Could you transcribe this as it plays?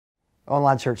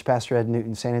Online Church, Pastor Ed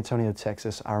Newton, San Antonio,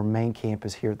 Texas, our main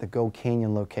campus here at the Gold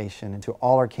Canyon location, and to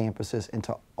all our campuses and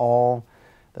to all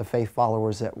the faith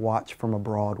followers that watch from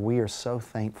abroad, we are so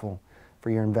thankful for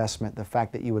your investment, the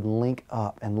fact that you would link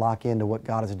up and lock into what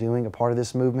God is doing, a part of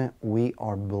this movement. We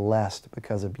are blessed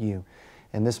because of you.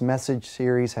 And this message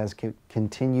series has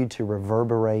continued to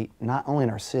reverberate not only in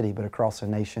our city but across the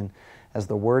nation as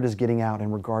the word is getting out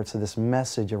in regards to this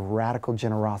message of radical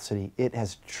generosity. It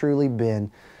has truly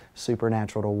been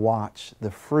supernatural to watch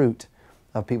the fruit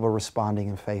of people responding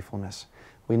in faithfulness.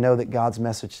 We know that God's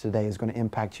message today is going to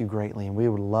impact you greatly, and we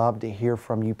would love to hear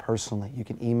from you personally. You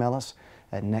can email us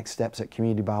at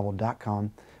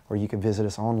nextsteps@communitybible.com, or you can visit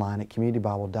us online at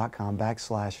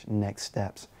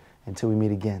communitybible.com/nextsteps. Until we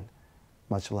meet again,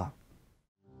 much love.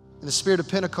 In the spirit of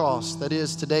Pentecost, that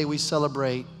is, today we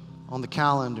celebrate on the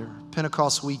calendar,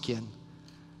 Pentecost weekend,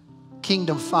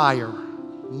 Kingdom Fire,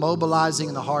 mobilizing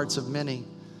in the hearts of many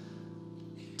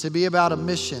to be about a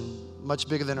mission much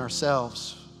bigger than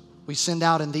ourselves. We send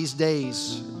out in these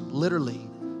days, literally,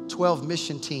 12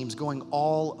 mission teams going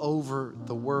all over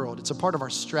the world. It's a part of our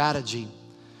strategy.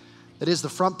 That is, the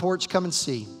front porch, come and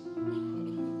see.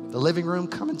 The living room,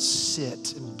 come and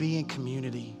sit and be in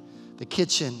community. The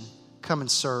kitchen, come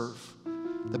and serve.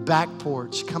 The back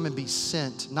porch, come and be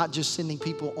sent. Not just sending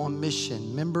people on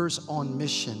mission, members on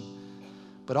mission,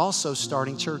 but also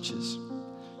starting churches.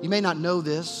 You may not know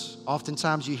this.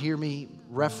 Oftentimes you hear me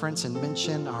reference and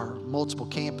mention our multiple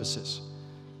campuses.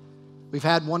 We've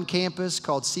had one campus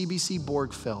called CBC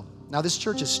Borgfeld. Now, this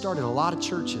church has started a lot of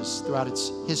churches throughout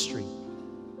its history.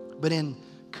 But in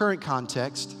current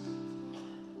context,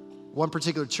 one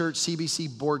particular church, CBC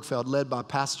Borgfeld, led by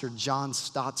Pastor John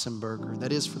Stotzenberger,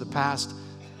 that is, for the past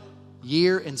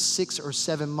year and 6 or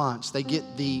 7 months, they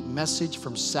get the message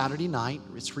from Saturday night,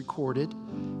 it's recorded,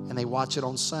 and they watch it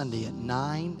on Sunday at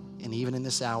 9 and even in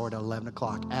this hour at 11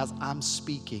 o'clock. As I'm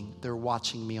speaking, they're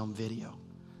watching me on video.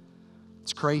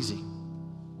 It's crazy.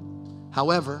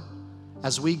 However,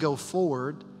 as we go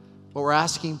forward, what we're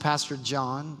asking Pastor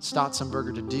John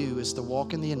Stotzenberger to do is to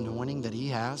walk in the anointing that he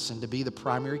has and to be the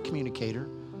primary communicator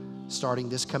starting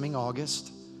this coming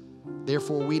August.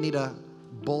 Therefore, we need a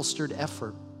bolstered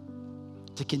effort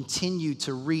to continue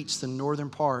to reach the northern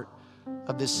part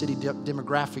of this city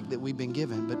demographic that we've been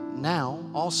given. But now,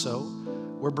 also,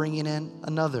 we're bringing in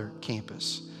another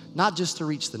campus, not just to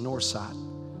reach the north side,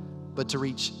 but to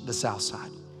reach the south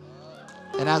side.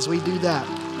 And as we do that,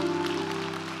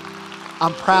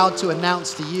 I'm proud to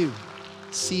announce to you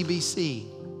CBC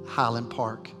Highland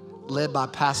Park, led by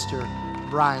Pastor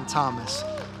Brian Thomas.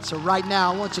 So right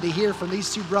now, I want you to hear from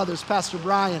these two brothers, Pastor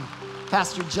Brian,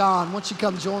 Pastor John. I want you to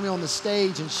come join me on the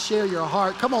stage and share your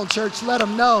heart. Come on, church, let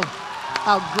them know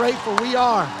how grateful we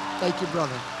are. Thank you,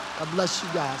 brother. God bless you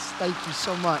guys. Thank you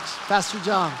so much. Pastor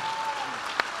John.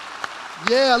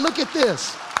 Yeah, look at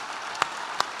this.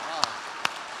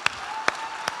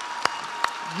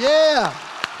 Yeah.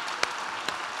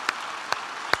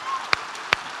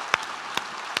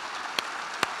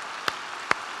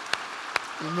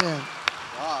 Amen.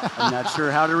 Wow. I'm not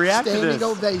sure how to react to this. Standing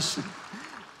ovation.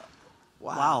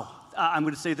 Wow. I'm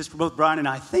going to say this for both Brian and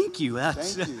I. Thank you.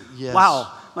 Thank you. Yes.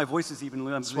 Wow. My voice is even.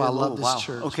 That's why I love this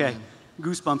church. Okay. Man.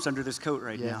 Goosebumps under this coat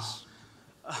right now.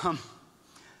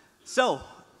 So,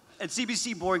 at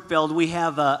CBC Borgfeld, we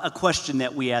have a question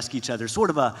that we ask each other, sort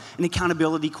of an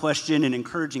accountability question, an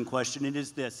encouraging question. It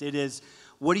is this. It is,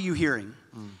 what are you hearing?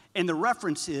 And the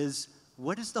reference is,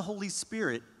 what is the Holy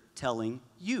Spirit telling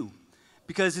you?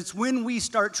 Because it's when we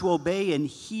start to obey and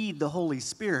heed the Holy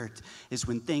Spirit is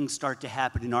when things start to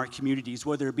happen in our communities,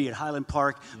 whether it be at Highland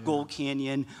Park, Gold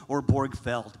Canyon, or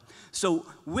Borgfeld. So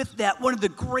with that, one of the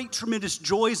great, tremendous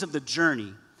joys of the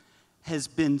journey has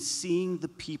been seeing the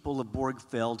people of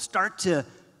Borgfeld start to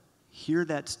hear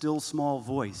that still small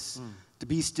voice, to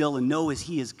be still and know as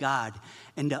He is God,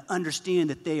 and to understand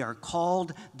that they are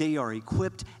called, they are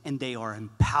equipped, and they are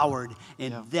empowered.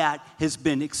 And that has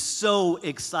been so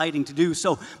exciting to do.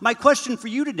 So my question for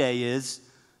you today is,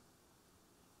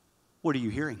 what are you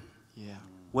hearing? Yeah.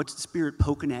 What's the Spirit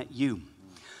poking at you?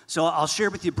 So I'll share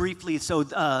with you briefly. So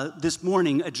this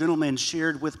morning, a gentleman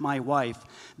shared with my wife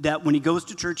that when he goes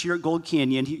to church here at Gold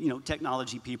Canyon,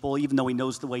 technology people, even though he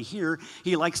knows the way here,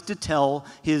 he likes to tell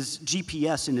his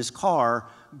GPS in his car,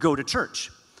 go to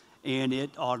church. And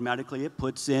it automatically, it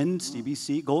puts in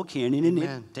CBC Gold Canyon, and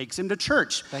it takes him to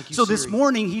church. Thank you, so Siri. this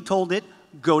morning, he told it,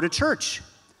 go to church.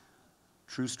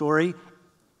 True story,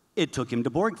 it took him to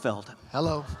Borgfeld.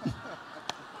 Hello.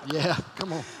 Yeah,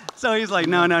 come on. So he's like,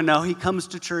 no. He comes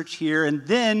to church here, and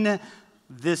then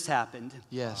this happened.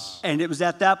 Yes. And it was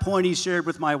at that point he shared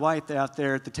with my wife out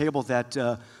there at the table that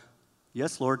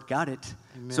Yes, Lord, got it.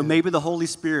 Amen. So maybe the Holy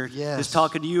Spirit Yes. is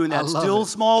talking to you in that I love still it.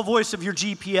 small voice of your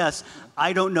GPS.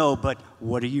 I don't know, but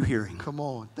what are you hearing? Come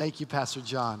on. Thank you, Pastor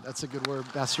John. That's a good word.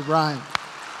 Pastor Brian.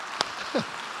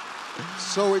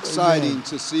 So exciting Amen.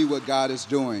 to see what God is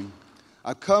doing.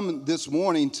 I come this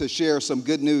morning to share some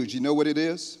good news. You know what it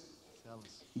is? Tell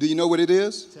us. Do you know what it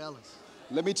is? Tell us.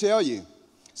 Let me tell you,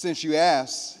 since you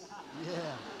asked. Yeah.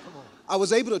 Come on. I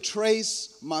was able to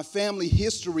trace my family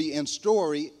history and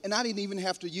story, and I didn't even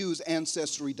have to use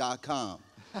Ancestry.com.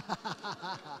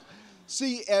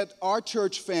 See, at our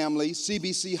church family,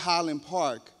 CBC Highland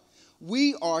Park,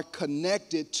 we are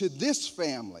connected to this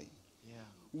family. Yeah.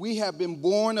 We have been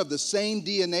born of the same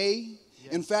DNA.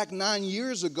 Yes. In fact, 9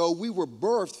 years ago, we were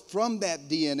birthed from that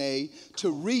DNA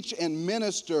to reach and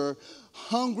minister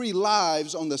hungry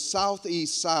lives on the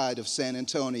southeast side of San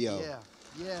Antonio. Yeah.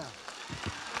 Yeah.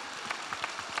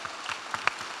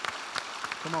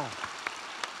 Come on.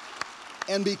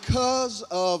 And because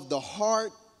of the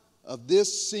heart of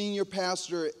this senior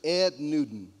pastor, Ed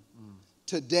Newton,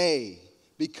 today,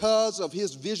 because of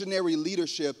his visionary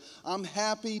leadership, I'm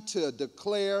happy to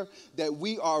declare that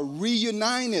we are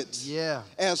reunited Yeah.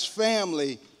 as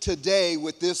family today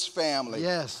with this family.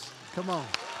 Yes. Come on.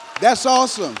 That's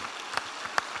awesome.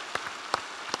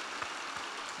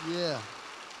 Yeah.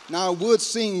 Now, I would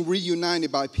sing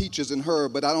Reunited by Peaches and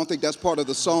Herb, but I don't think that's part of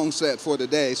the song set for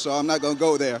today, so I'm not going to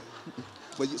go there.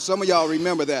 But some of y'all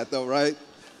remember that, though, right?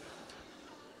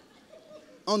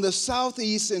 On the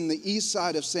southeast and the east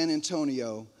side of San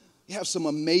Antonio, you have some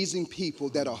amazing people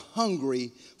that are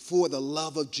hungry for the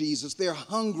love of Jesus. They're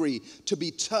hungry to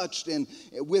be touched and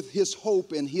with his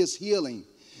hope and his healing.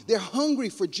 They're hungry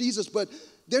for Jesus, but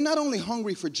they're not only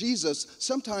hungry for Jesus,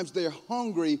 sometimes they're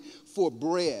hungry for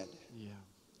bread.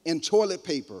 And toilet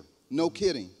paper, no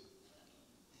kidding,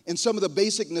 and some of the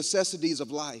basic necessities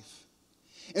of life.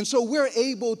 And so we're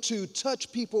able to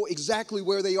touch people exactly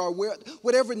where they are,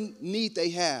 whatever need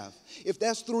they have. If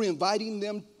that's through inviting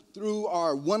them through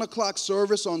our 1 o'clock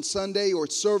service on Sunday, or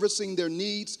servicing their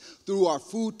needs through our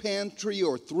food pantry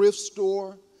or thrift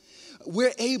store,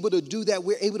 we're able to do that.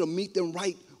 We're able to meet them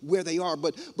right where they are.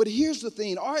 But here's the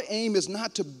thing. Our aim is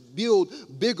not to build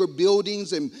bigger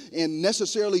buildings and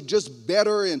necessarily just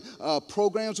better and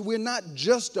programs. We're not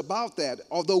just about that,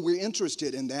 although we're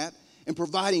interested in that and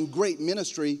providing great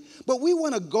ministry. But we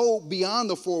want to go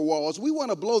beyond the four walls. We want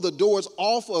to blow the doors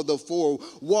off of the four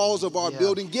walls of our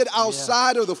building, get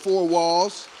outside of the four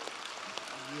walls.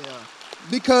 Yeah.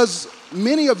 Because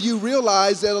many of you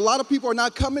realize that a lot of people are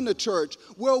not coming to church.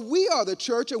 Well, we are the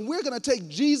church, and we're going to take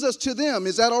Jesus to them.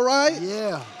 Is that all right?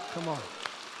 Yeah. Come on.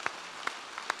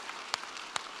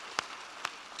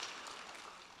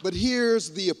 But here's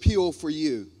the appeal for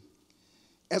you.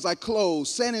 As I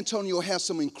close, San Antonio has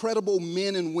some incredible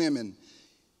men and women,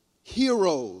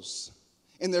 heroes,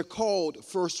 and they're called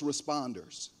first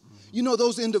responders. You know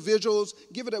those individuals,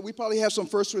 give it up, we probably have some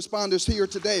first responders here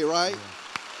today, right?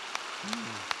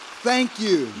 Thank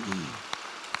you.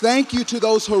 Thank you to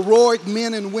those heroic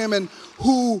men and women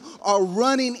who are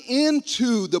running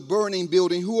into the burning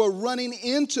building, who are running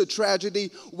into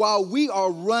tragedy while we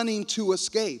are running to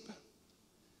escape.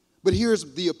 But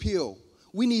here's the appeal.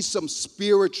 We need some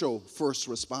spiritual first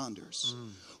responders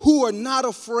who are not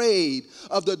afraid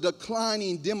of the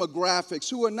declining demographics,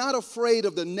 who are not afraid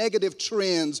of the negative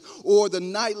trends or the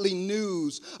nightly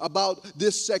news about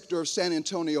this sector of San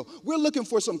Antonio. We're looking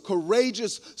for some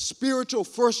courageous spiritual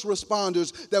first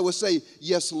responders that will say,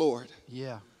 yes, Lord,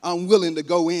 Yeah. I'm willing to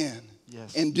go in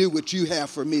Yes. and do what you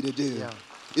have for me to do. Yeah.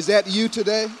 Is that you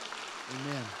today?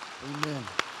 Amen. Amen.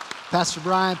 Pastor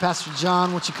Brian, Pastor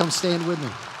John, won't you come stand with me?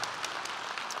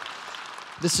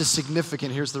 This is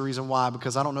significant. Here's the reason why.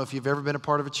 Because I don't know if you've ever been a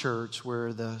part of a church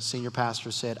where the senior pastor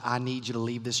said, I need you to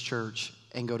leave this church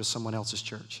and go to someone else's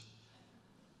church.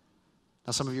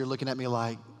 Now, some of you are looking at me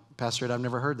like, Pastor Ed, I've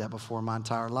never heard that before in my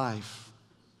entire life.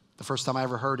 The first time I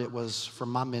ever heard it was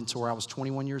from my mentor. I was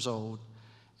 21 years old.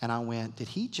 And I went, did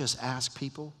he just ask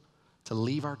people to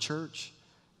leave our church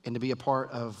and to be a part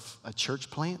of a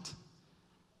church plant?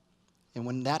 And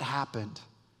when that happened,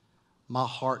 my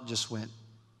heart just went,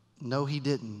 no, he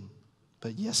didn't,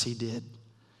 but yes, he did.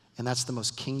 And that's the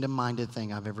most kingdom-minded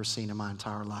thing I've ever seen in my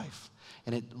entire life.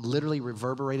 And it literally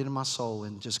reverberated in my soul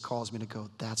and just caused me to go,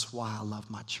 that's why I love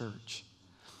my church.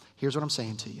 Here's what I'm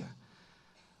saying to you.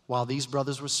 While these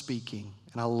brothers were speaking,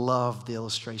 and I love the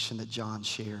illustration that John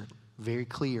shared, very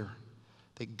clear,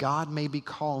 that God may be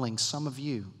calling some of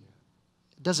you.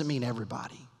 It doesn't mean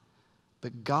everybody,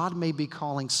 but God may be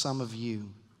calling some of you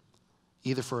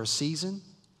either for a season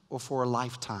or for a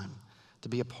lifetime to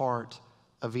be a part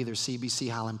of either CBC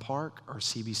Highland Park or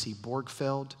CBC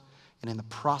Borgfeld. And in the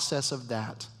process of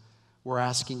that, we're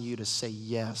asking you to say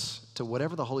yes to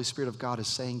whatever the Holy Spirit of God is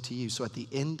saying to you. So at the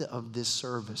end of this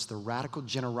service, the radical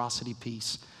generosity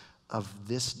piece of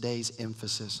this day's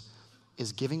emphasis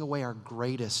is giving away our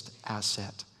greatest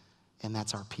asset, and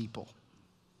that's our people.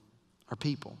 Our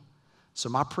people. So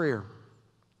my prayer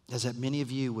is that many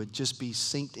of you would just be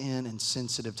synced in and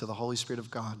sensitive to the Holy Spirit of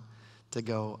God to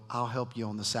go, I'll help you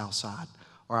on the south side,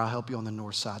 or I'll help you on the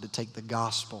north side, to take the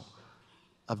gospel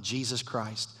of Jesus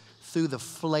Christ through the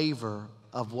flavor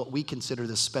of what we consider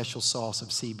the special sauce of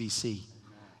CBC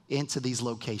into these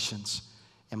locations.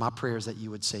 And my prayer is that you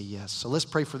would say yes. So let's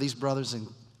pray for these brothers and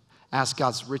ask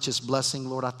God's richest blessing.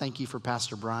 Lord, I thank you for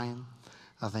Pastor Brian.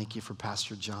 I thank you for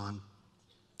Pastor John.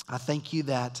 I thank you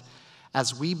that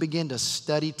as we begin to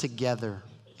study together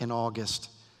in August,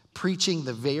 preaching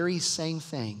the very same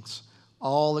things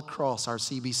all across our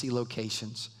CBC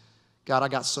locations, God, I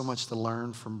got so much to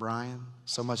learn from Brian,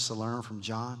 so much to learn from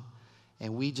John,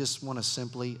 and we just want to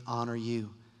simply honor you.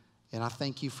 And I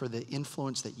thank you for the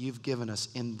influence that you've given us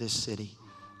in this city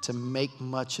to make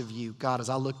much of you. God, as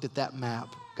I looked at that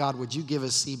map, God, would you give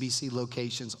us CBC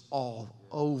locations all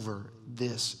over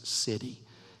this city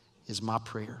is my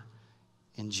prayer.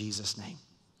 In Jesus' name,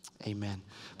 amen.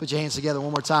 Put your hands together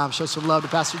one more time. Show some love to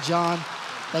Pastor John.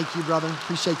 Thank you, brother.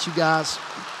 Appreciate you guys.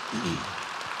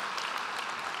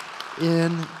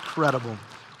 Incredible.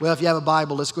 Well, if you have a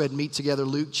Bible, let's go ahead and meet together.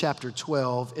 Luke chapter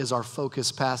 12 is our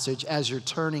focus passage. As you're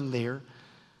turning there,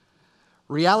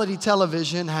 reality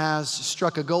television has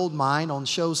struck a gold mine on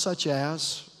shows such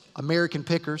as American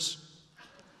Pickers,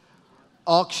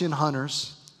 Auction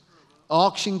Hunters,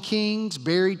 Auction Kings,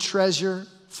 Buried Treasure,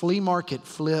 Flea Market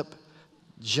Flip,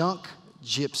 Junk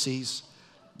Gypsies,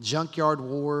 Junkyard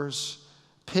Wars,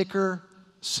 Picker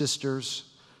Sisters,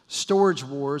 Storage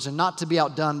Wars, and not to be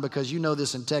outdone, because you know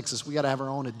this in Texas, we got to have our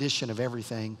own edition of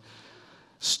everything.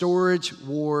 Storage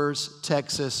Wars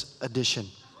Texas Edition.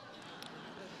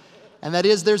 And that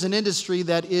is, there's an industry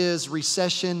that is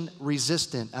recession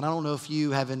resistant. And I don't know if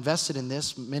you have invested in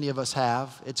this. Many of us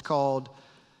have. It's called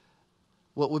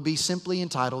what would be simply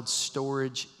entitled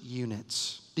storage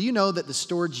units. Do you know that the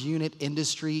storage unit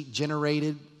industry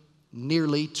generated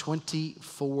nearly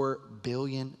 $24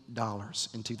 billion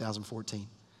in 2014?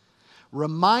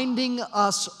 Reminding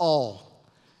us all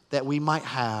that we might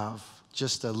have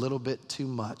just a little bit too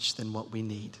much than what we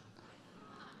need.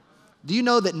 Do you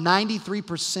know that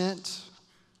 93%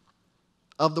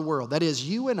 of the world, that is,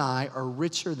 you and I are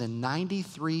richer than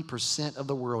 93% of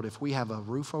the world if we have a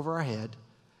roof over our head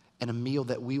and a meal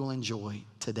that we will enjoy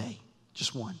today?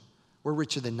 Just one. We're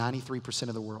richer than 93%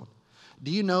 of the world.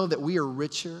 Do you know that we are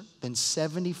richer than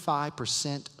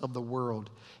 75% of the world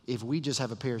if we just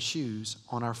have a pair of shoes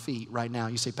on our feet right now?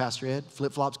 You say, Pastor Ed,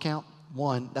 flip-flops count?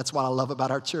 One. That's what I love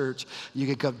about our church. You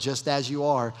can come just as you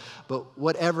are. But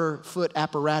whatever foot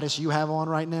apparatus you have on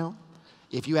right now,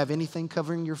 if you have anything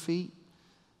covering your feet,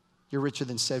 you're richer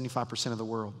than 75% of the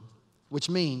world. Which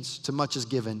means, to much is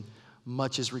given,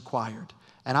 much is required.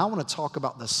 And I want to talk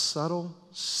about the subtle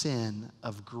sin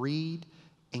of greed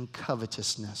and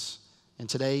covetousness. And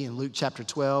today in Luke chapter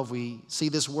 12, we see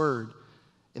this word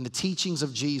in the teachings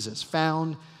of Jesus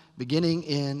found beginning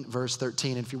in verse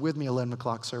 13. And if you're with me, 11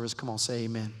 o'clock service, come on, say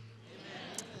amen.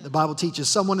 Amen. The Bible teaches,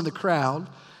 someone in the crowd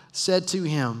said to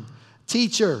him,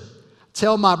 Teacher,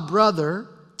 tell my brother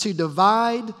to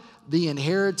divide the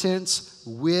inheritance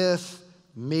with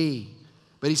me.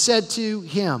 But he said to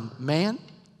him, Man,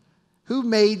 who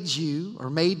made you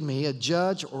or made me a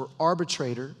judge or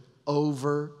arbitrator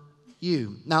over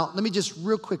you? Now, let me just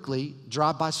real quickly,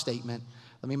 drive-by statement,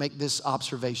 let me make this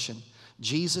observation.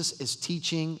 Jesus is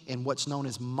teaching in what's known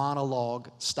as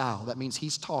monologue style. That means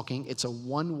he's talking. It's a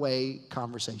one-way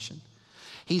conversation.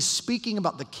 He's speaking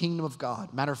about the kingdom of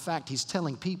God. Matter of fact, he's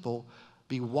telling people,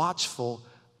 be watchful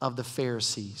of the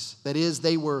Pharisees. That is,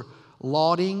 they were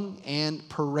lauding and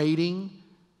parading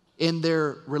in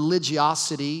their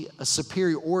religiosity a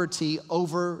superiority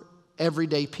over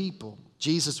everyday people.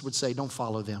 Jesus would say, don't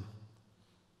follow them.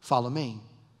 Follow me.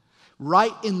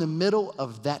 Right in the middle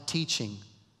of that teaching,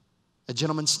 a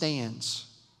gentleman stands,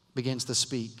 begins to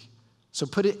speak. So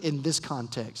put it in this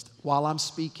context. While I'm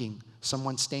speaking,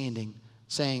 someone's standing,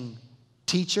 saying,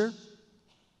 Teacher,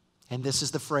 and this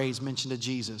is the phrase mentioned to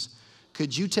Jesus,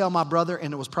 could you tell my brother,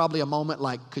 and it was probably a moment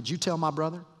like, could you tell my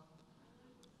brother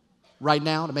right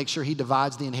now to make sure he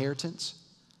divides the inheritance?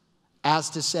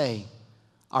 As to say,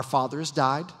 our father has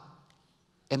died,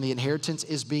 and the inheritance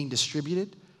is being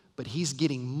distributed, but he's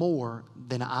getting more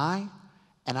than I,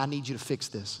 and I need you to fix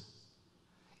this.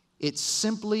 It's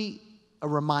simply a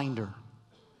reminder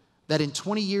that in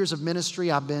 20 years of ministry,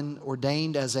 I've been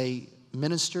ordained as a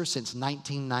minister since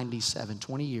 1997,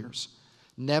 20 years.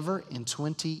 Never in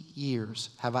 20 years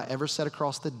have I ever sat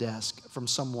across the desk from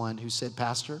someone who said,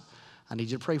 Pastor, I need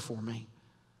you to pray for me.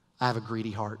 I have a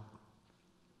greedy heart.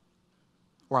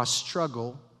 Or I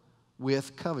struggle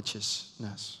with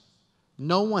covetousness.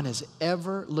 No one has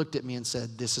ever looked at me and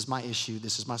said, this is my issue,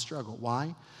 this is my struggle.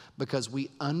 Why? Because we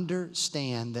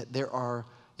understand that there are,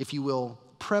 if you will,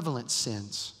 prevalent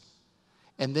sins.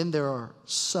 And then there are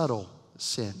subtle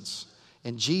sins.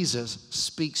 And Jesus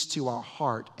speaks to our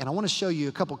heart. And I want to show you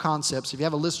a couple concepts. If you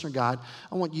have a listener guide,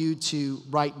 I want you to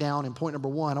write down in point number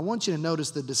 1, I want you to notice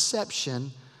the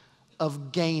deception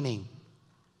of gaining.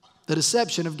 The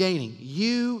deception of gaining.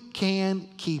 You can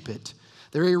keep it.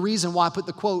 The very reason why I put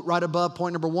the quote right above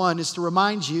point number 1 is to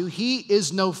remind you, he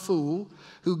is no fool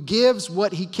who gives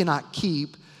what he cannot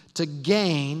keep to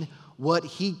gain what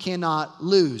he cannot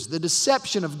lose. The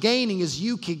deception of gaining is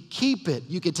you can keep it.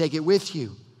 You can take it with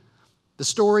you. The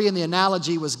story and the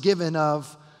analogy was given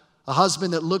of a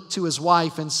husband that looked to his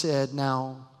wife and said,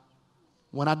 now,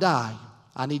 when I die,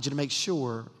 I need you to make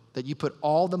sure that you put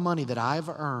all the money that I've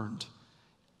earned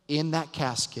in that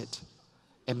casket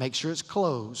and make sure it's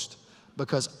closed,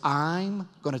 because I'm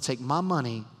going to take my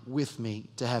money with me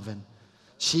to heaven.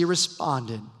 She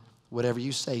responded, whatever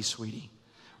you say, sweetie.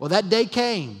 Well, that day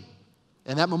came,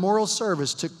 and that memorial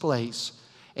service took place.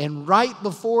 And right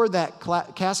before that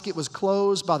casket was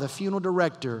closed by the funeral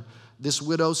director, this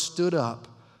widow stood up,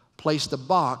 placed a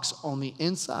box on the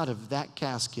inside of that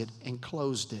casket, and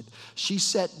closed it. She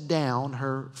sat down,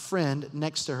 her friend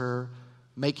next to her,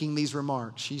 making these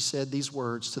remarks. She said these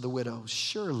words to the widow,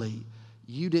 surely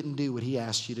you didn't do what he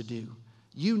asked you to do.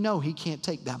 You know he can't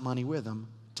take that money with him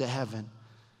to heaven.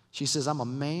 She says, I'm a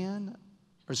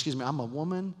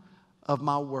woman of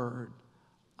my word.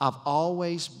 I've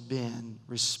always been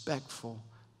respectful,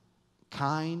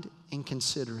 kind, and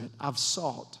considerate. I've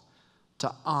sought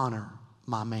to honor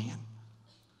my man.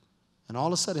 And all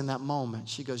of a sudden in that moment,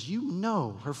 she goes, you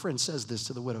know, her friend says this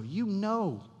to the widow, you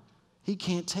know he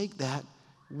can't take that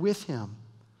with him.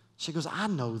 She goes, I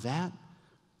know that.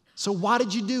 So why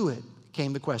did you do it?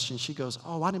 Came the question. She goes,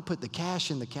 oh, I didn't put the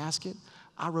cash in the casket.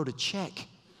 I wrote a check.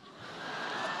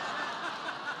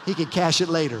 He could cash it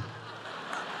later.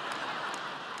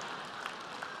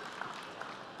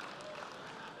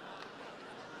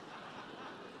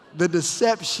 The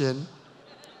deception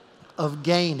of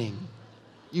gaining.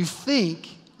 You think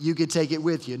you could take it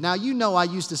with you. Now, you know I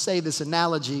used to say this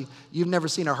analogy, you've never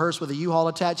seen a hearse with a U-Haul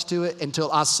attached to it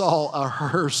until I saw a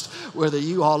hearse with a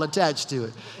U-Haul attached to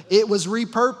it. It was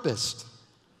repurposed.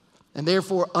 And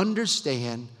therefore,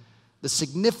 understand the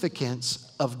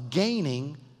significance of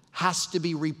gaining has to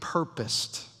be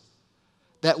repurposed.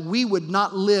 That we would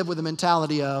not live with the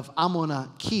mentality of, I'm going to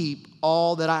keep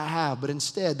all that I have, but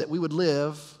instead that we would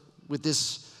live with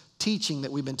this teaching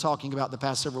that we've been talking about the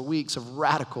past several weeks of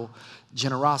radical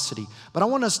generosity. But I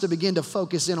want us to begin to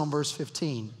focus in on verse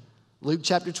 15. Luke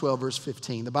chapter 12, verse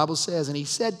 15. The Bible says, and he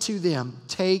said to them,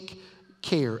 take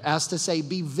care, as to say,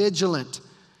 be vigilant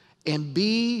and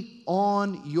be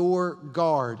on your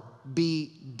guard.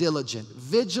 Be diligent.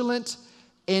 Vigilant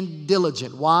and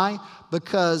diligent. Why?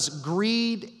 Because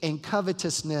greed and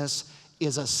covetousness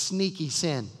is a sneaky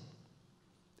sin.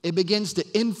 It begins to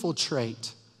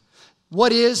infiltrate.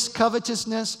 What is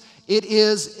covetousness? It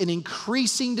is an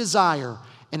increasing desire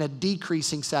and a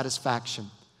decreasing satisfaction.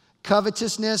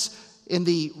 Covetousness, in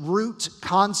the root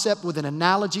concept with an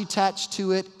analogy attached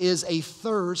to it, is a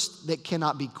thirst that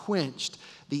cannot be quenched.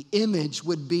 The image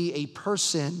would be a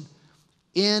person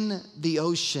in the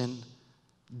ocean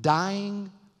dying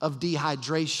of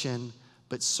dehydration,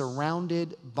 but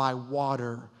surrounded by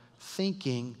water,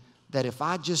 thinking that if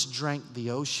I just drank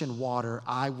the ocean water,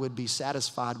 I would be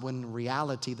satisfied, when in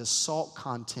reality, the salt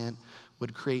content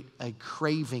would create a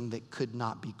craving that could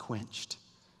not be quenched.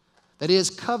 That is,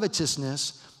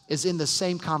 covetousness is in the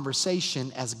same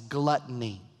conversation as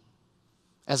gluttony.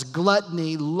 As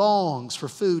gluttony longs for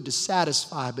food to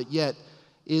satisfy, but yet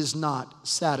is not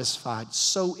satisfied,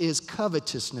 so is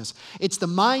covetousness. It's the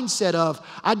mindset of,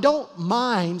 I don't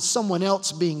mind someone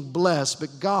else being blessed,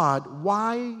 but God,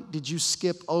 why did you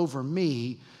skip over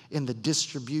me in the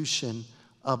distribution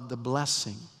of the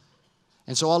blessing?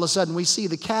 And so all of a sudden we see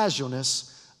the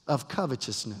casualness of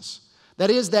covetousness. That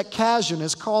is, that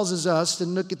casualness causes us to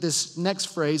look at this next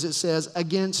phrase. It says,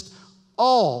 against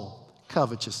all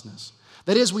covetousness.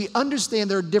 That is, we understand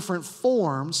there are different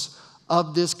forms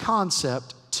of this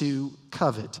concept to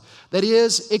covet. That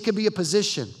is, it could be a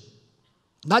position,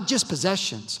 not just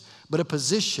possessions, but a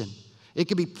position. It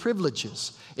could be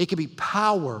privileges. It could be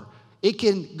power, It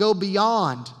can go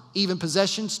beyond even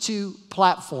possessions to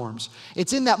platforms.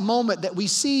 It's in that moment that we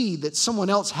see that someone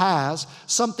else has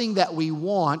something that we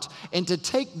want, and to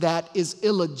take that is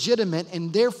illegitimate,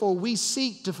 and therefore we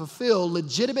seek to fulfill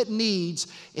legitimate needs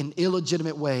in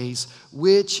illegitimate ways,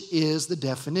 which is the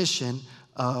definition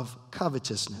of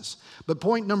covetousness. But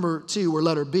point number 2, or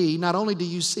letter B, not only do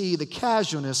you see the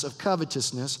casualness of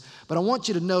covetousness, but I want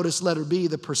you to notice letter B,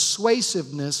 the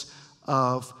persuasiveness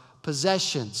of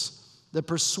possessions. The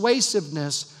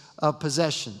persuasiveness of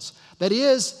possessions. That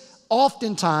is,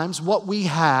 oftentimes what we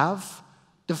have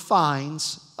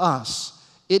defines us.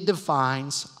 It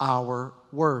defines our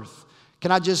worth.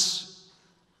 Can I just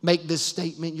make this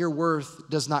statement? Your worth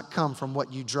does not come from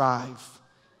what you drive,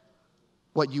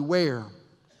 what you wear,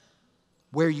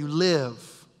 where you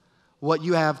live, what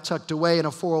you have tucked away in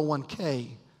a 401k,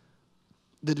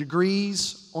 the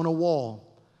degrees on a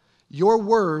wall. Your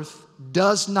worth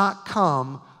does not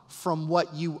come from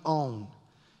what you own.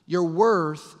 Your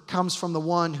worth comes from the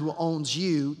one who owns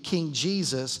you, King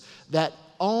Jesus, that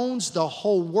owns the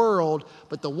whole world,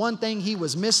 but the one thing he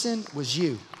was missing was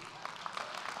you.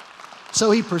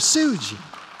 So he pursued you,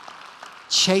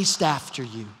 chased after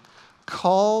you,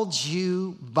 called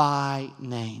you by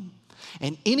name.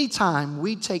 And anytime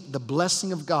we take the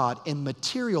blessing of God in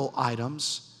material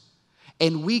items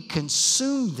and we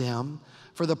consume them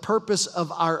for the purpose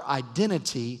of our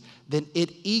identity, then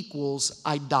it equals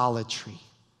idolatry.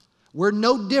 We're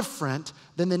no different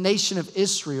than the nation of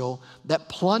Israel that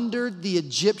plundered the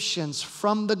Egyptians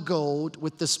from the gold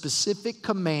with the specific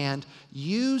command,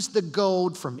 use the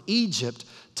gold from Egypt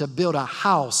to build a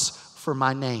house for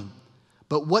my name.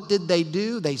 But what did they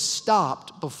do? They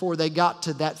stopped before they got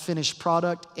to that finished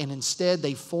product, and instead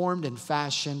they formed and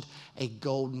fashioned a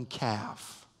golden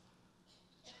calf.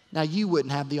 Now, you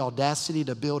wouldn't have the audacity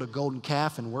to build a golden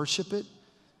calf and worship it,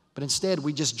 but instead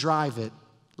we just drive it,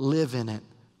 live in it,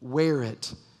 wear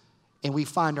it, and we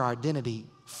find our identity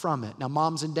from it. Now,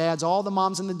 moms and dads, all the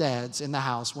moms and the dads in the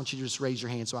house, I want you to just raise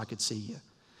your hand so I could see you.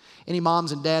 Any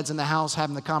moms and dads in the house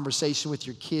having the conversation with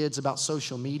your kids about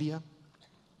social media?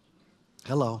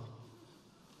 Hello.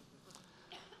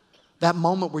 That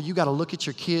moment where you got to look at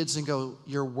your kids and go,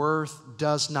 your worth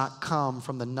does not come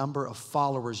from the number of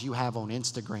followers you have on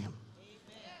Instagram.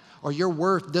 Or your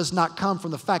worth does not come from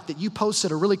the fact that you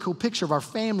posted a really cool picture of our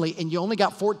family and you only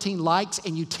got 14 likes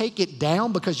and you take it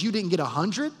down because you didn't get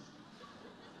 100.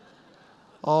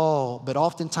 Oh, but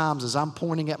oftentimes as I'm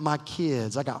pointing at my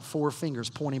kids, I got 4 fingers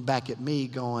pointing back at me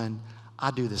going, I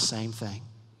do the same thing.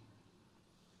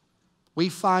 We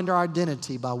find our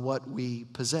identity by what we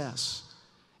possess.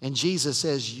 And Jesus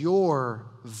says your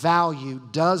value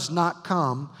does not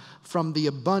come from the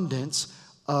abundance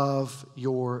of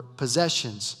your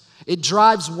possessions. It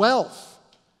drives wealth.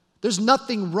 There's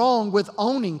nothing wrong with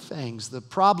owning things. The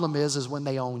problem is when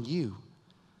they own you.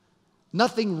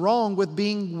 Nothing wrong with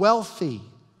being wealthy,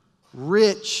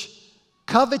 rich.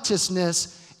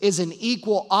 Covetousness is an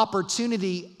equal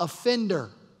opportunity offender.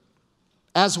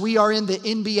 As we are in the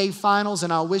NBA Finals,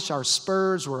 and I wish our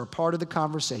Spurs were a part of the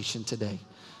conversation today.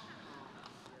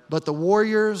 But the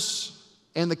Warriors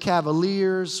and the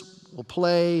Cavaliers will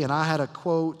play, and I had a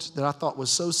quote that I thought was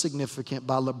so significant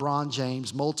by LeBron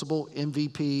James, multiple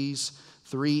MVPs,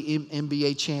 3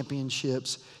 NBA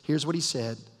championships. Here's what he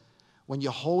said: when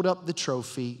you hold up the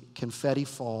trophy, confetti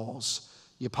falls,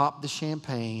 you pop the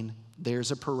champagne,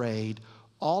 there's a parade.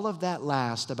 All of that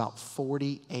lasts about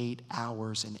 48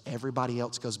 hours, and everybody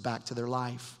else goes back to their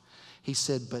life. He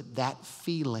said, but that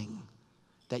feeling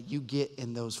that you get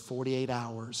in those 48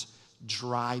 hours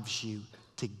drives you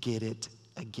to get it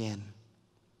again.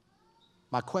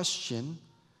 My question,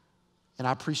 and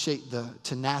I appreciate the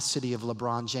tenacity of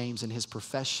LeBron James and his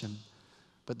profession,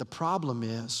 but the problem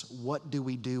is, what do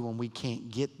we do when we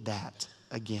can't get that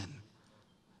again?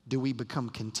 Do we become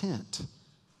content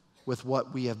with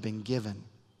what we have been given?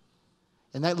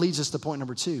 And that leads us to point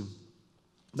number 2.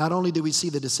 Not only do we see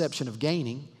the deception of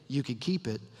gaining, you could keep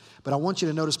it, but I want you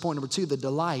to notice point number 2, the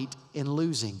delight in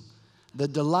losing. The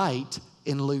delight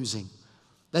in losing.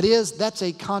 That is, that's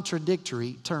a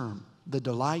contradictory term. The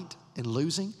delight in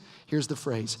losing. Here's the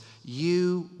phrase: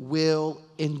 you will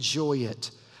enjoy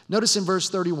it. Notice in verse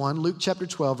 31, Luke chapter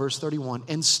 12, verse 31,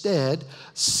 instead,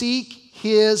 seek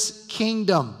his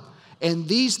kingdom, and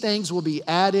these things will be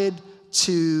added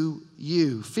to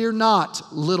you. Fear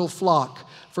not, little flock,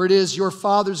 for it is your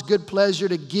Father's good pleasure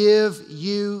to give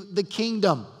you the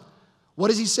kingdom. What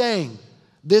is he saying?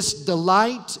 This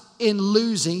delight in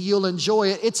losing, you'll enjoy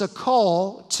it. It's a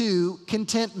call to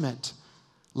contentment.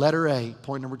 Letter A,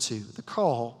 point number 2, the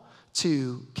call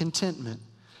to contentment.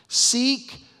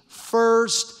 Seek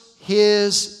first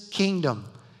His kingdom.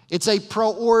 It's a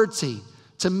priority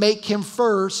to make Him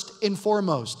first and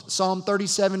foremost. Psalm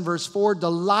 37 verse 4,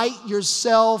 delight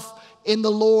yourself in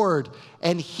the Lord,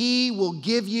 and He will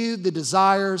give you the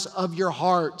desires of your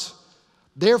heart.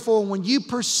 Therefore, when you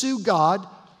pursue God,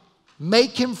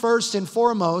 make Him first and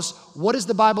foremost, what is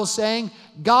the Bible saying?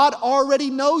 God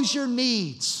already knows your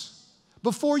needs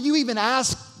before you even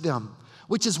ask them,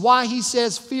 which is why He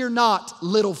says, fear not,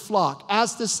 little flock.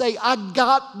 As to say, I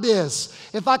got this.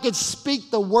 If I could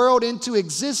speak the world into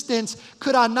existence,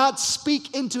 could I not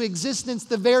speak into existence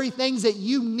the very things that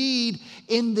you need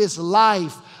in this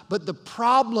life? But the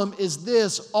problem is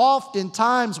this,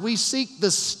 oftentimes we seek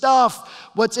the stuff,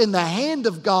 what's in the hand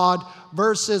of God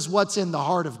versus what's in the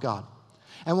heart of God.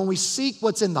 And when we seek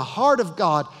what's in the heart of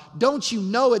God, don't you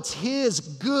know it's His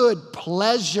good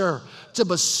pleasure to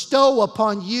bestow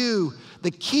upon you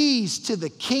the keys to the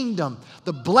kingdom,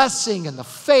 the blessing and the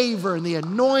favor and the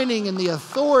anointing and the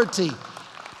authority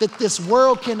that this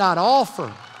world cannot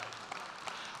offer.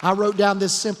 I wrote down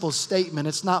this simple statement.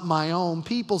 It's not my own.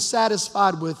 People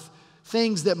satisfied with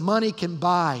things that money can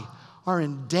buy are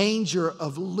in danger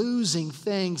of losing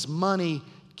things money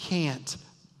can't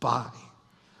buy.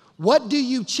 What do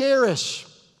you cherish?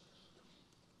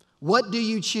 What do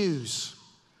you choose?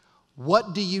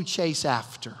 What do you chase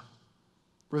after?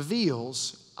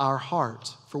 Reveals our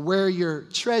heart. For where your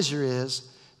treasure is,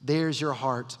 there's your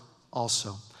heart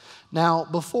also. Now,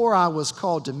 before I was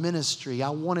called to ministry, I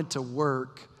wanted to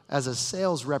work as a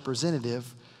sales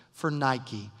representative for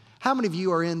Nike. How many of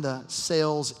you are in the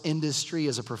sales industry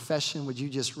as a profession? Would you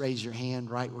just raise your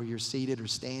hand right where you're seated or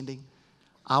standing?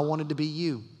 I wanted to be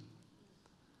you.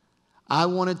 I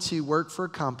wanted to work for a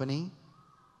company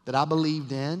that I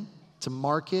believed in to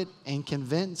market and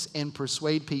convince and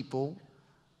persuade people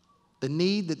the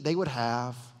need that they would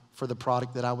have for the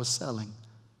product that I was selling.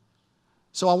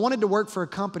 So I wanted to work for a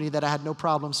company that I had no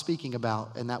problem speaking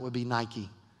about, and that would be Nike.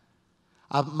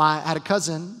 I had a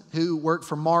cousin who worked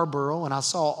for Marlboro, and I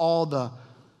saw all the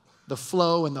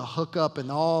flow and the hookup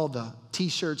and all the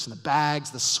T-shirts and the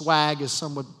bags, the swag, as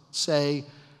some would say,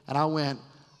 and I went,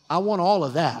 I want all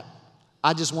of that.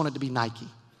 I just want it to be Nike.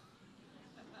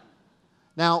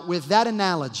 Now, with that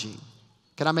analogy,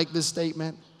 can I make this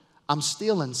statement? I'm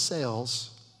still in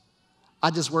sales.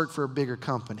 I just work for a bigger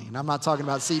company. And I'm not talking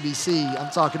about CBC. I'm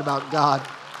talking about God.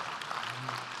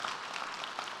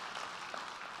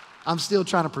 I'm still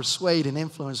trying to persuade and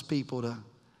influence people to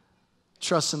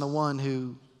trust in the one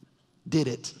who did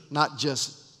it, not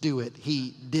just do it.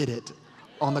 He did it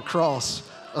on the cross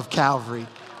of Calvary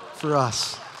for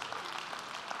us.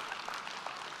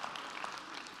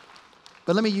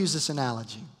 But let me use this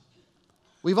analogy.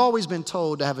 We've always been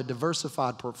told to have a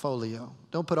diversified portfolio.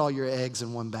 Don't put all your eggs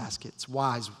in one basket. It's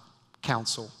wise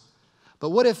counsel. But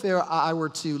what if I were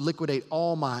to liquidate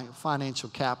all my financial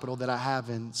capital that I have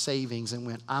in savings and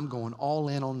went, I'm going all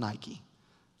in on Nike.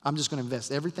 I'm just going to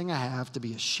invest everything I have to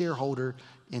be a shareholder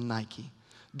in Nike.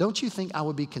 Don't you think I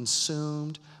would be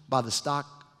consumed by the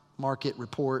stock market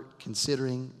report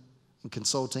considering and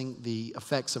consulting the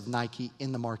effects of Nike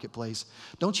in the marketplace?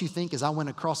 Don't you think as I went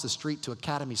across the street to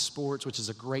Academy Sports, which is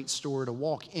a great store, to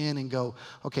walk in and go,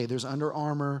 okay, there's Under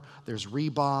Armour, there's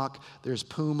Reebok, there's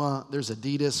Puma, there's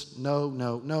Adidas. No.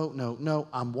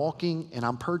 I'm walking and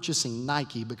I'm purchasing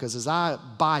Nike because as I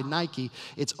buy Nike,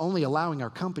 it's only allowing our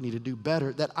company to do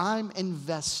better that I'm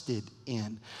invested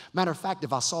in. Matter of fact,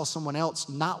 if I saw someone else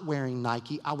not wearing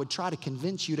Nike, I would try to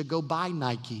convince you to go buy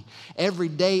Nike. Every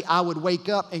day I would wake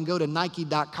up and go to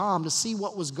Nike.com to see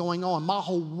what was going on. My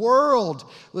whole world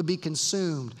would be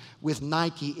consumed with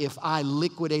Nike if I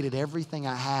liquidated everything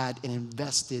I had and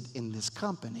invested in this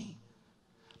company.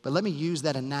 But let me use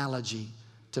that analogy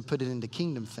to put it into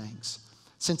kingdom things.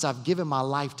 Since I've given my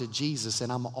life to Jesus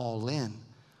and I'm all in,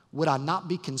 would I not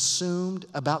be consumed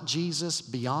about Jesus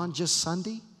beyond just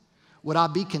Sunday? Would I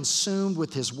be consumed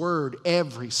with His word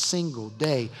every single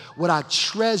day? Would I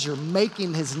treasure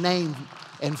making His name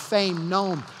and fame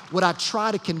known? Would I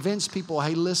try to convince people,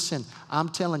 hey, listen, I'm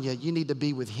telling you, you need to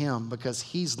be with Him because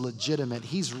He's legitimate,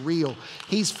 He's real,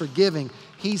 He's forgiving,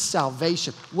 He's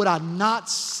salvation? Would I not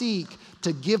seek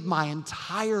to give my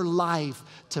entire life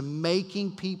to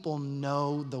making people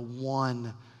know the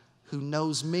one who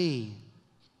knows me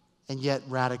and yet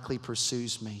radically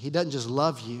pursues me? He doesn't just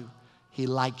love you, He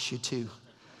likes you too.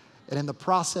 And in the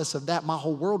process of that, my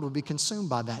whole world would be consumed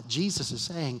by that. Jesus is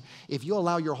saying, if you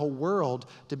allow your whole world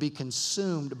to be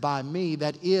consumed by me,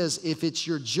 that is, if it's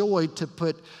your joy to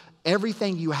put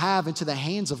everything you have into the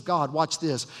hands of God, watch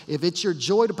this. If it's your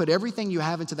joy to put everything you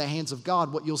have into the hands of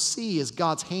God, what you'll see is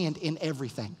God's hand in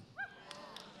everything.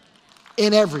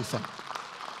 In everything.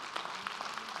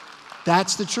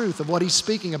 That's the truth of what he's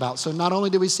speaking about. So not only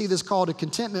do we see this call to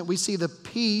contentment, we see the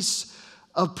peace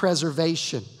of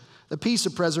preservation. The peace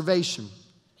of preservation.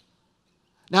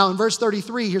 Now in verse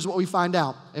 33, here's what we find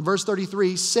out. In verse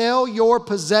 33, sell your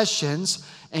possessions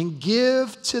and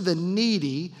give to the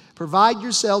needy. Provide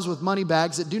yourselves with money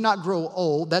bags that do not grow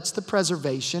old. That's the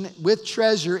preservation. With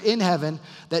treasure in heaven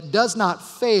that does not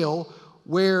fail,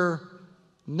 where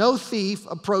no thief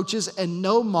approaches and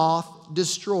no moth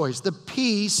destroys. The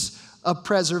peace of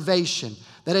preservation.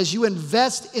 That as you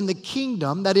invest in the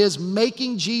kingdom, that is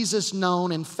making Jesus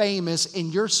known and famous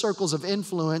in your circles of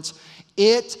influence,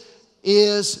 it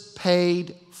is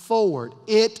paid forward.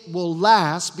 It will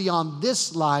last beyond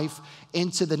this life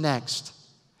into the next.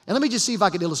 And let me just see if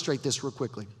I can illustrate this real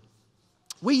quickly.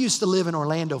 We used to live in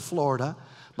Orlando, Florida.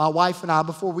 My wife and I,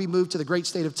 before we moved to the great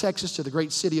state of Texas, to the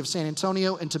great city of San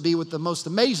Antonio, and to be with the most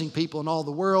amazing people in all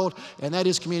the world, and that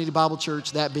is Community Bible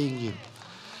Church, that being you.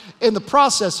 In the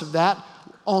process of that,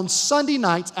 on Sunday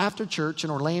nights after church in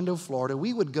Orlando, Florida,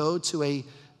 we would go to a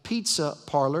pizza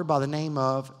parlor by the name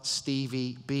of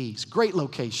Stevie B's. Great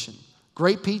location,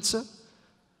 great pizza,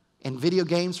 and video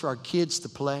games for our kids to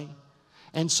play.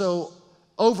 And so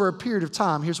over a period of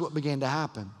time, here's what began to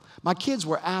happen. My kids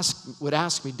would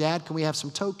ask me, Dad, can we have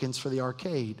some tokens for the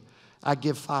arcade? I'd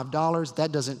give $5.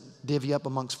 That doesn't divvy up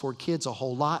amongst 4 kids a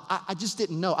whole lot. I just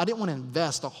didn't know. I didn't want to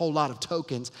invest a whole lot of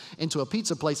tokens into a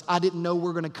pizza place I didn't know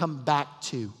we're going to come back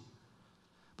to.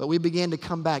 But we began to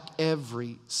come back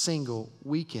every single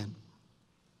weekend.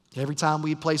 Every time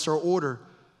we placed our order,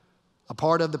 a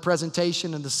part of the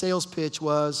presentation and the sales pitch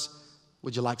was,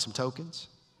 would you like some tokens?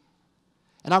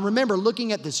 And I remember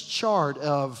looking at this chart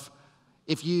of,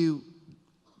 if you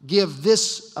give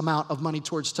this amount of money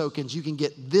towards tokens, you can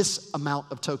get this amount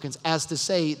of tokens. As to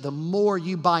say, the more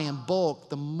you buy in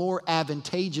bulk, the more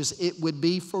advantageous it would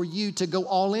be for you to go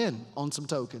all in on some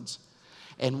tokens.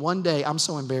 And one day, I'm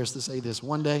so embarrassed to say this,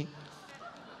 one day,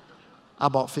 I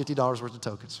bought $50 worth of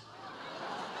tokens.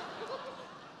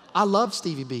 I love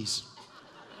Stevie B's.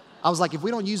 I was like, if we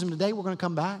don't use them today, we're going to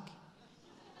come back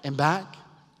and back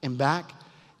and back.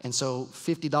 And so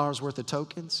 $50 worth of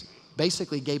tokens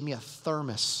basically gave me a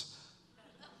thermos,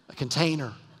 a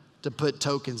container to put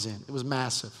tokens in. It was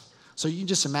massive. So you can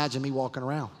just imagine me walking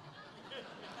around.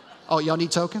 Oh, y'all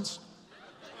need tokens?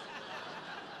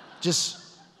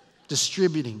 Just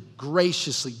distributing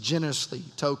graciously, generously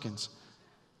tokens.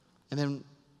 And then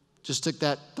just took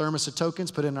that thermos of tokens,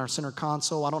 put it in our center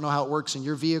console. I don't know how it works in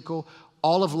your vehicle.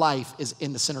 All of life is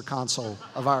in the center console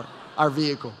of our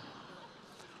vehicle.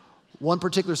 One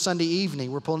particular Sunday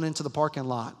evening, we're pulling into the parking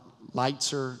lot.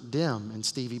 Lights are dim in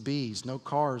Stevie B's. No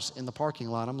cars in the parking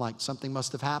lot. I'm like, something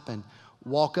must have happened.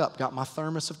 Walk up, got my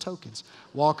thermos of tokens.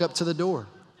 Walk up to the door.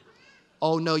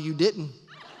 Oh, no, you didn't.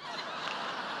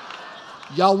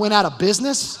 Y'all went out of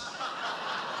business?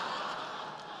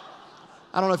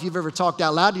 I don't know if you've ever talked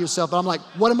out loud to yourself, but I'm like,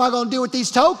 what am I going to do with these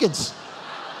tokens?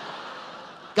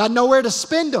 Got nowhere to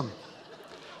spend them.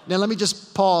 Now, let me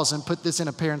just pause and put this in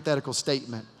a parenthetical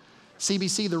statement.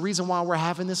 CBC, the reason why we're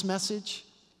having this message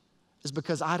is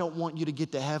because I don't want you to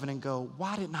get to heaven and go,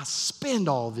 why didn't I spend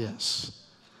all this?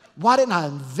 Why didn't I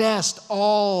invest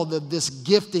all this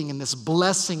gifting and this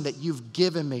blessing that you've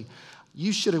given me?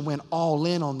 You should have went all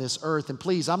in on this earth. And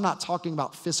please, I'm not talking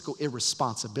about fiscal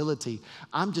irresponsibility.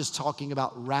 I'm just talking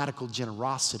about radical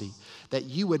generosity, that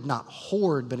you would not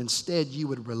hoard, but instead you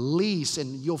would release.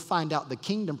 And you'll find out the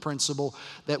kingdom principle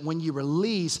that when you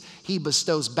release, he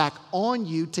bestows back on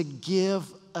you to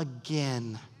give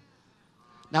again.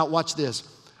 Now watch this.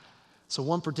 So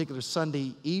one particular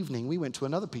Sunday evening, we went to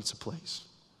another pizza place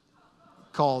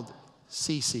called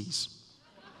CiCi's.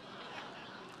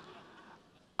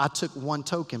 I took one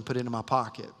token, put it in my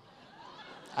pocket.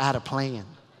 I had a plan.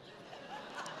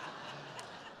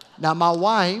 Now my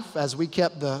wife, as we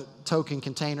kept the token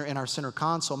container in our center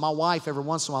console, my wife, every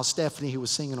once in a while, Stephanie, who was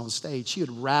singing on stage, she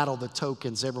would rattle the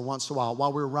tokens every once in a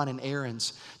while we were running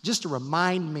errands, just to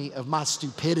remind me of my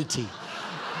stupidity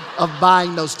of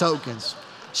buying those tokens.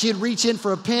 She'd reach in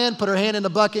for a pen, put her hand in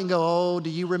the bucket and go, oh, do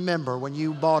you remember when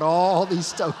you bought all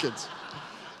these tokens?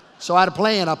 So I had a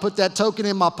plan. I put that token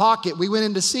in my pocket. We went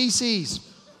into CiCi's.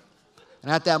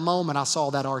 And at that moment, I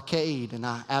saw that arcade, and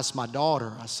I asked my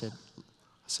daughter, I said,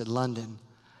 London,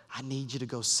 I need you to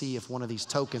go see if one of these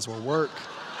tokens will work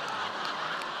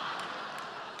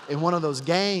in one of those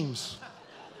games.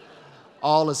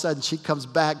 All of a sudden, she comes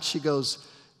back. She goes,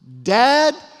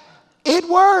 Dad, it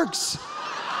works.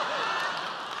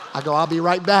 I go, I'll be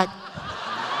right back.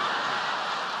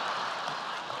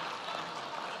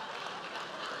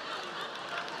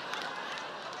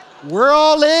 We're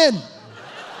all in.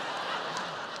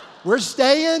 We're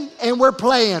staying and we're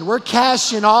playing. We're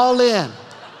cashing all in.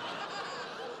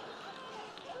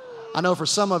 I know for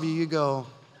some of you, you go,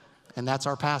 and that's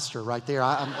our pastor right there.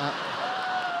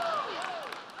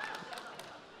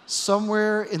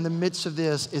 Somewhere in the midst of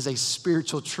this is a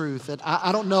spiritual truth that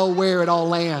I don't know where it all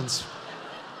lands.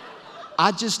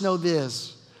 I just know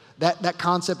this, that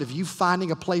concept of you finding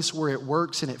a place where it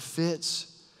works and it fits.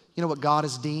 You know what God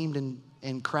has deemed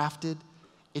and crafted?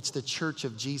 It's the church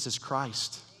of Jesus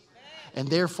Christ. And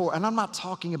therefore, and I'm not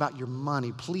talking about your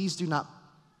money. Please do not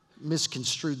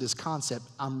misconstrue this concept.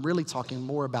 I'm really talking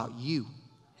more about you.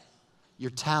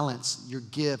 Your talents, your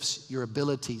gifts, your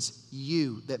abilities,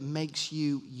 you, that makes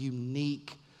you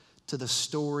unique to the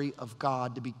story of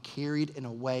God, to be carried in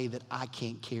a way that I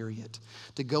can't carry it.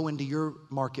 To go into your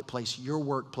marketplace, your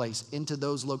workplace, into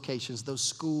those locations, those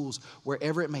schools,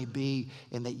 wherever it may be,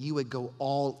 and that you would go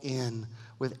all in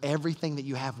with everything that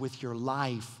you have with your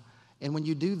life. And when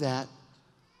you do that,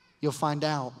 you'll find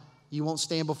out you won't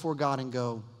stand before God and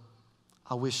go,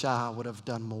 I wish I would have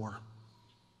done more.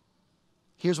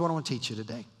 Here's what I want to teach you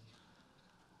today.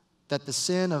 That the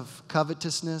sin of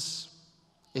covetousness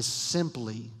is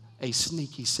simply a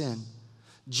sneaky sin.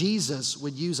 Jesus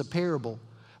would use a parable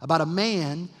about a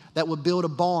man that would build a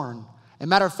barn. As a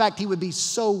matter of fact, he would be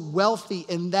so wealthy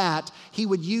in that he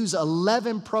would use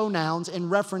 11 pronouns in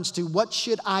reference to what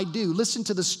should I do. Listen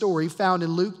to the story found in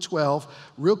Luke 12,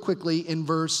 real quickly in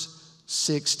verse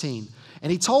 16.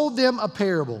 And he told them a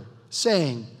parable,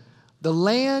 saying, the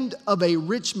land of a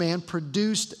rich man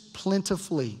produced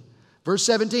plentifully. Verse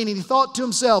 17, and he thought to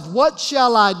himself, what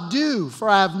shall I do? For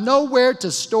I have nowhere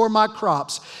to store my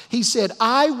crops. He said,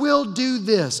 I will do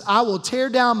this. I will tear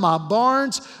down my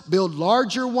barns, build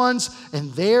larger ones,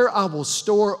 and there I will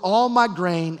store all my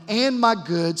grain and my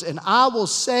goods. And I will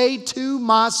say to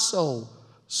my soul,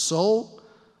 soul,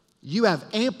 you have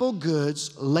ample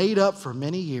goods laid up for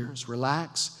many years.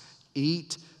 Relax,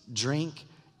 eat, drink,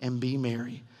 and be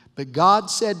merry. But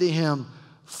God said to him,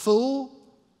 fool,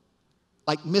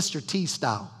 like Mr. T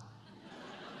style,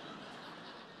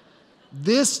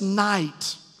 this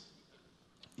night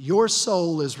your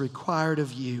soul is required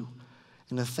of you,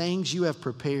 and the things you have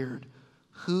prepared,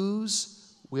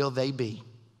 whose will they be?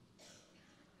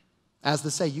 As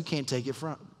to say, you can't take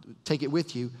it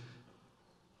with you,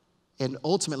 and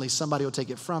ultimately somebody will take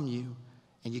it from you,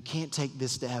 and you can't take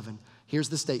this to heaven. Here's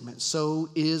the statement. So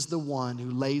is the one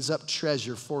who lays up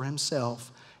treasure for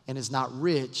himself and is not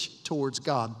rich towards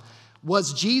God.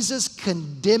 Was Jesus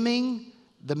condemning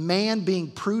the man being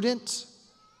prudent,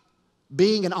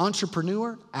 being an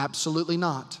entrepreneur? Absolutely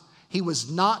not. He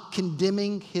was not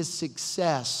condemning his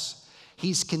success.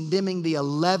 He's condemning the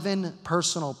 11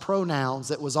 personal pronouns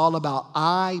that was all about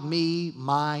I, me,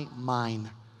 my, mine.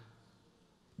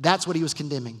 That's what he was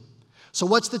condemning. So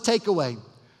what's the takeaway?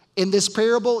 In this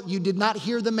parable, you did not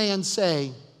hear the man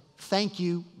say, thank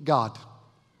you, God.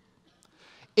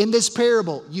 In this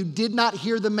parable, you did not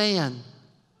hear the man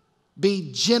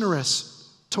be generous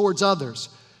towards others.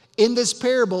 In this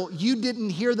parable, you didn't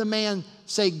hear the man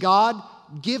say, God,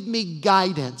 give me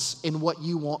guidance in what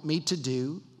you want me to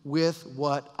do with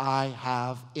what I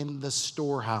have in the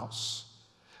storehouse.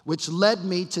 Which led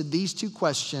me to these two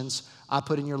questions I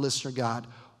put in your listener guide.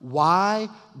 Why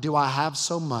do I have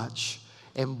so much?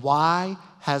 And why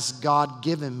has God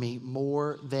given me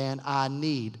more than I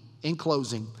need? In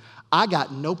closing, I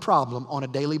got no problem on a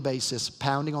daily basis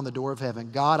pounding on the door of heaven.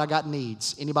 God, I got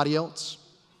needs. Anybody else?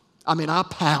 I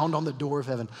pound on the door of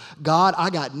heaven. God, I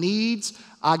got needs.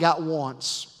 I got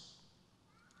wants.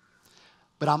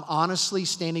 But I'm honestly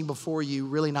standing before you,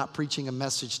 really not preaching a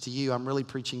message to you. I'm really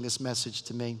preaching this message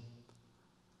to me.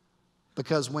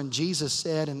 Because when Jesus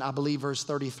said, and I believe verse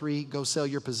 33, go sell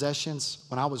your possessions,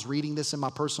 when I was reading this in my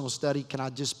personal study, can I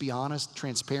just be honest,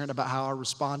 transparent about how I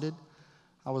responded?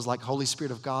 I was like, Holy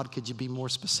Spirit of God, could you be more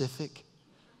specific?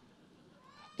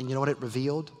 And you know what it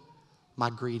revealed? My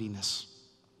greediness.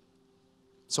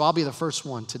 So I'll be the first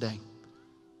one today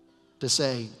to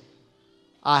say,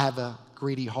 I have a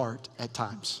greedy heart at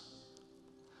times.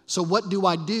 So what do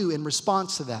I do in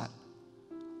response to that?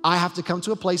 I have to come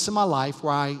to a place in my life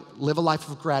where I live a life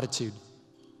of gratitude.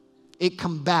 It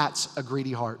combats a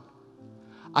greedy heart.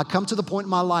 I come to the point in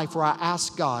my life where I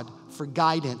ask God for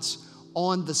guidance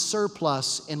on the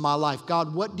surplus in my life.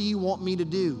 God, what do you want me to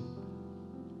do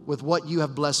with what you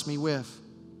have blessed me with?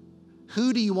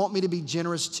 Who do you want me to be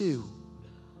generous to?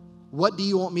 What do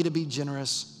you want me to be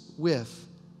generous with?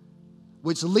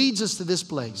 Which leads us to this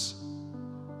place.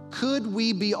 Could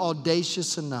we be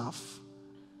audacious enough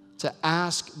to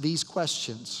ask these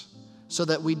questions so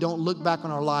that we don't look back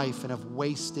on our life and have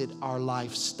wasted our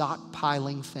life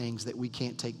stockpiling things that we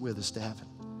can't take with us to heaven?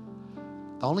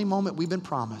 The only moment we've been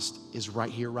promised is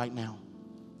right here, right now.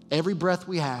 Every breath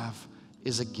we have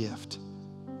is a gift.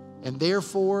 And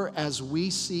therefore, as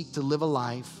we seek to live a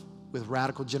life with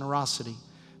radical generosity,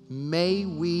 may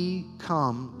we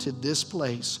come to this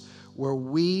place where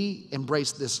we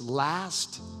embrace this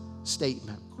last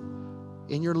statement.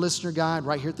 In your listener guide,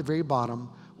 right here at the very bottom,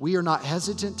 we are not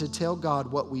hesitant to tell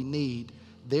God what we need.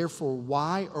 Therefore,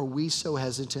 why are we so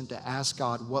hesitant to ask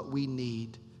God what we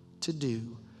need to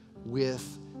do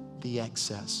with the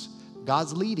excess?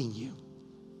 God's leading you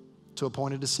to a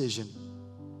point of decision.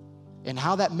 And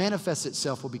how that manifests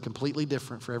itself will be completely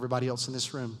different for everybody else in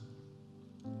this room.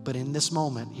 But in this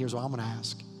moment, here's what I'm going to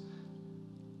ask.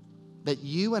 That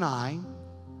you and I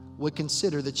would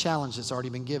consider the challenge that's already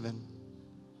been given.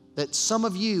 That some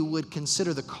of you would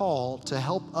consider the call to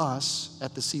help us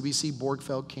at the CBC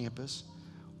Borgfeld campus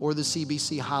or the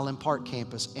CBC Highland Park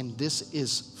campus. And this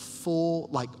is full,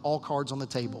 like all cards on the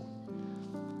table.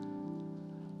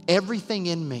 Everything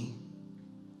in me,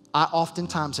 I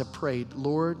oftentimes have prayed,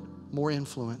 Lord, more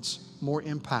influence, more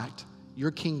impact,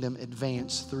 your kingdom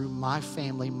advance through my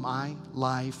family, my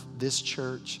life, this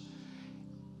church.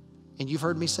 And you've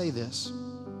heard me say this.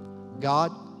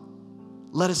 God,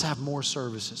 let us have more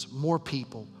services, more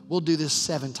people. We'll do this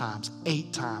 7 times,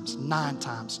 8 times, 9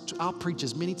 times. I'll preach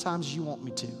as many times as you want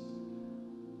me to.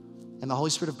 And the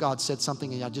Holy Spirit of God said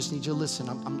something, and I just need you to listen.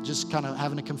 I'm just kind of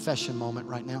having a confession moment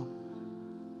right now.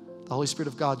 The Holy Spirit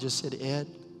of God just said, Ed,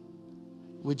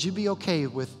 would you be okay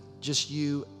with just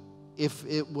you, if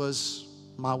it was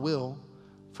my will,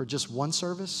 for just one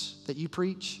service that you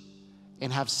preach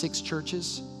and have 6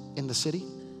 churches in the city?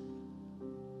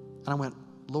 And I went,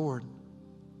 Lord,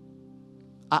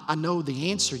 I know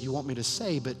the answer you want me to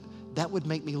say, but that would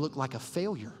make me look like a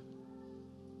failure.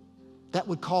 That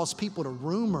would cause people to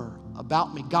rumor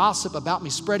about me, gossip about me,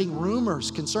 spreading rumors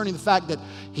concerning the fact that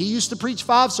he used to preach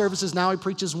 5 services, now he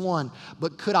preaches 1.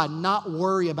 But could I not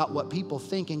worry about what people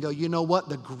think and go, you know what?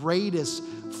 The greatest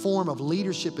form of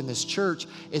leadership in this church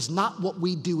is not what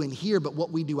we do in here, but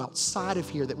what we do outside of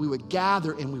here, that we would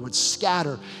gather and we would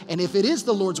scatter. And if it is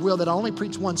the Lord's will that I only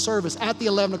preach 1 service at the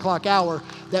 11 o'clock hour,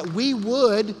 that we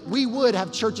would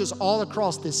have churches all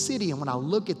across this city. And when I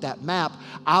look at that map,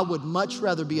 I would much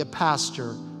rather be a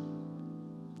pastor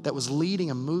that was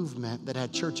leading a movement that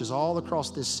had churches all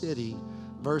across this city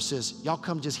versus y'all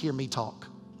come just hear me talk.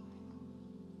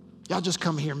 Y'all just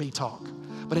come hear me talk.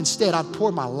 But instead, I'd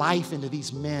pour my life into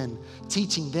these men,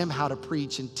 teaching them how to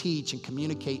preach and teach and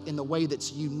communicate in the way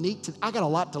that's unique to. I got a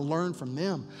lot to learn from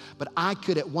them. But I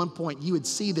could, at one point, you would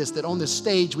see this, that on this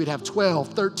stage, we'd have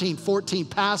 12, 13, 14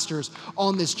 pastors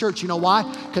on this church. You know why?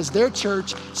 Because their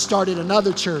church started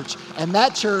another church, and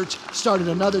that church started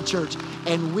another church.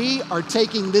 And we are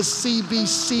taking this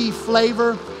CBC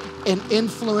flavor and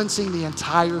influencing the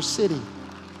entire city.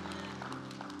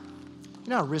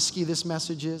 You know how risky this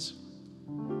message is?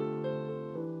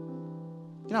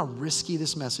 You know how risky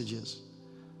this message is?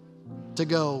 To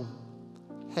go,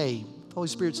 hey, the Holy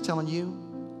Spirit's telling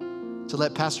you to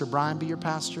let Pastor Brian be your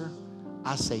pastor.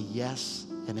 I say yes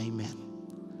and amen.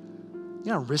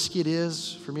 You know how risky it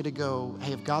is for me to go,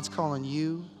 hey, if God's calling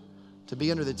you to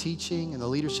be under the teaching and the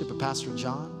leadership of Pastor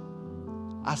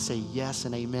John, I say yes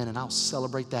and amen, and I'll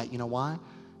celebrate that. You know why?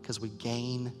 Because we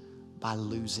gain by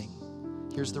losing.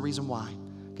 Here's the reason why.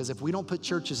 Because if we don't put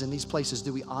churches in these places,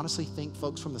 do we honestly think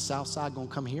folks from the South Side going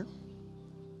to come here?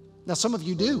 Now, some of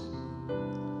you do.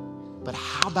 But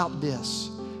how about this?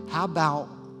 How about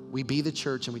we be the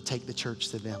church and we take the church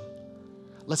to them?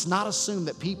 Let's not assume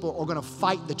that people are going to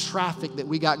fight the traffic that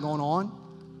we got going on.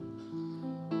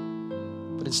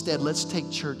 But instead, let's take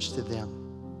church to them.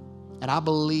 And I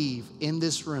believe in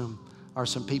this room are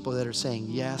some people that are saying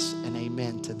yes and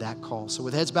amen to that call. So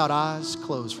with heads bowed, eyes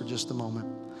closed for just a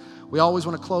moment. We always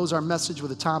want to close our message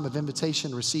with a time of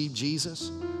invitation to receive Jesus.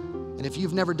 And if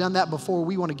you've never done that before,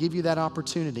 we want to give you that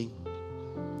opportunity.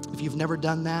 If you've never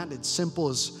done that, it's simple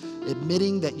as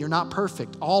admitting that you're not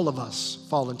perfect. All of us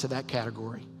fall into that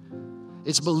category.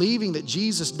 It's believing that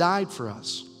Jesus died for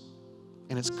us,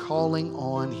 and it's calling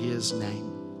on his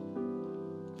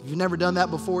name. If you've never done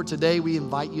that before, today we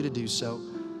invite you to do so.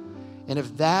 And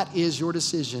if that is your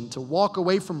decision to walk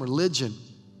away from religion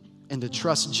and to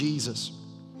trust Jesus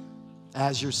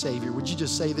as your Savior, would you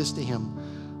just say this to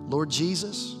him? Lord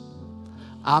Jesus,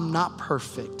 I'm not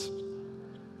perfect,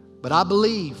 but I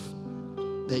believe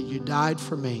that you died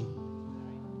for me.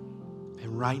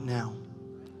 And right now,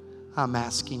 I'm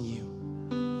asking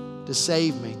you to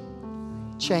save me,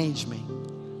 change me.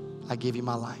 I give you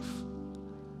my life.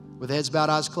 With heads bowed,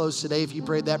 eyes closed today, if you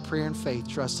prayed that prayer in faith,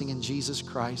 trusting in Jesus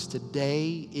Christ,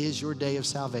 today is your day of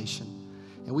salvation.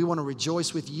 And we want to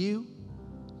rejoice with you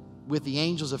with the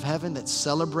angels of heaven that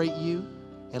celebrate you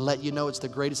and let you know it's the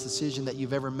greatest decision that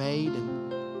you've ever made.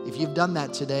 And if you've done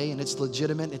that today and it's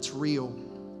legitimate, it's real,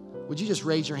 would you just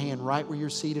raise your hand right where you're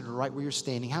seated or right where you're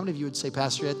standing? How many of you would say,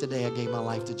 Pastor Ed, today I gave my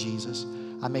life to Jesus.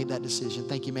 I made that decision.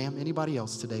 Thank you, ma'am. Anybody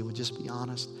else today would just be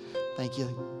honest? Thank you,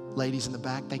 ladies in the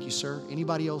back. Thank you, sir.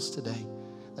 Anybody else today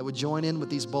that would join in with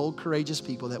these bold, courageous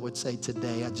people that would say,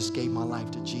 today I just gave my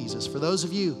life to Jesus? For those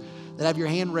of you that have your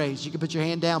hand raised, you can put your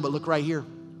hand down, but look right here.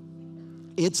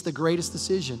 It's the greatest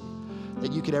decision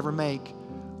that you could ever make.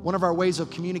 One of our ways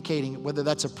of communicating, whether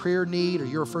that's a prayer need or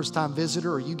you're a first-time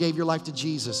visitor or you gave your life to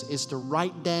Jesus, is to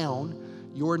write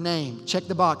down your name. Check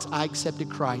the box, I accepted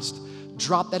Christ.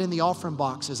 Drop that in the offering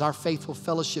box as our faithful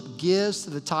fellowship gives to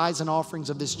the tithes and offerings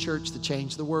of this church to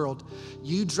change the world.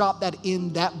 You drop that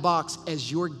in that box as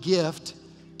your gift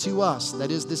to us.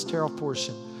 That is this tariff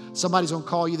portion. Somebody's going to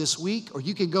call you this week, or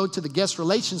you can go to the guest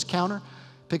relations counter,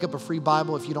 pick up a free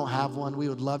Bible if you don't have one. We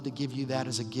would love to give you that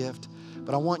as a gift.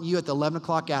 But I want you at the 11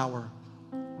 o'clock hour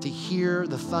to hear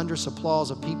the thunderous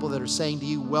applause of people that are saying to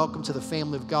you, welcome to the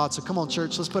family of God. So come on,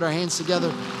 church, let's put our hands together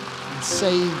and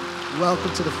say,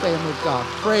 welcome to the family of God.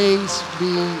 Praise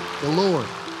be the Lord.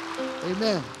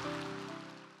 Amen.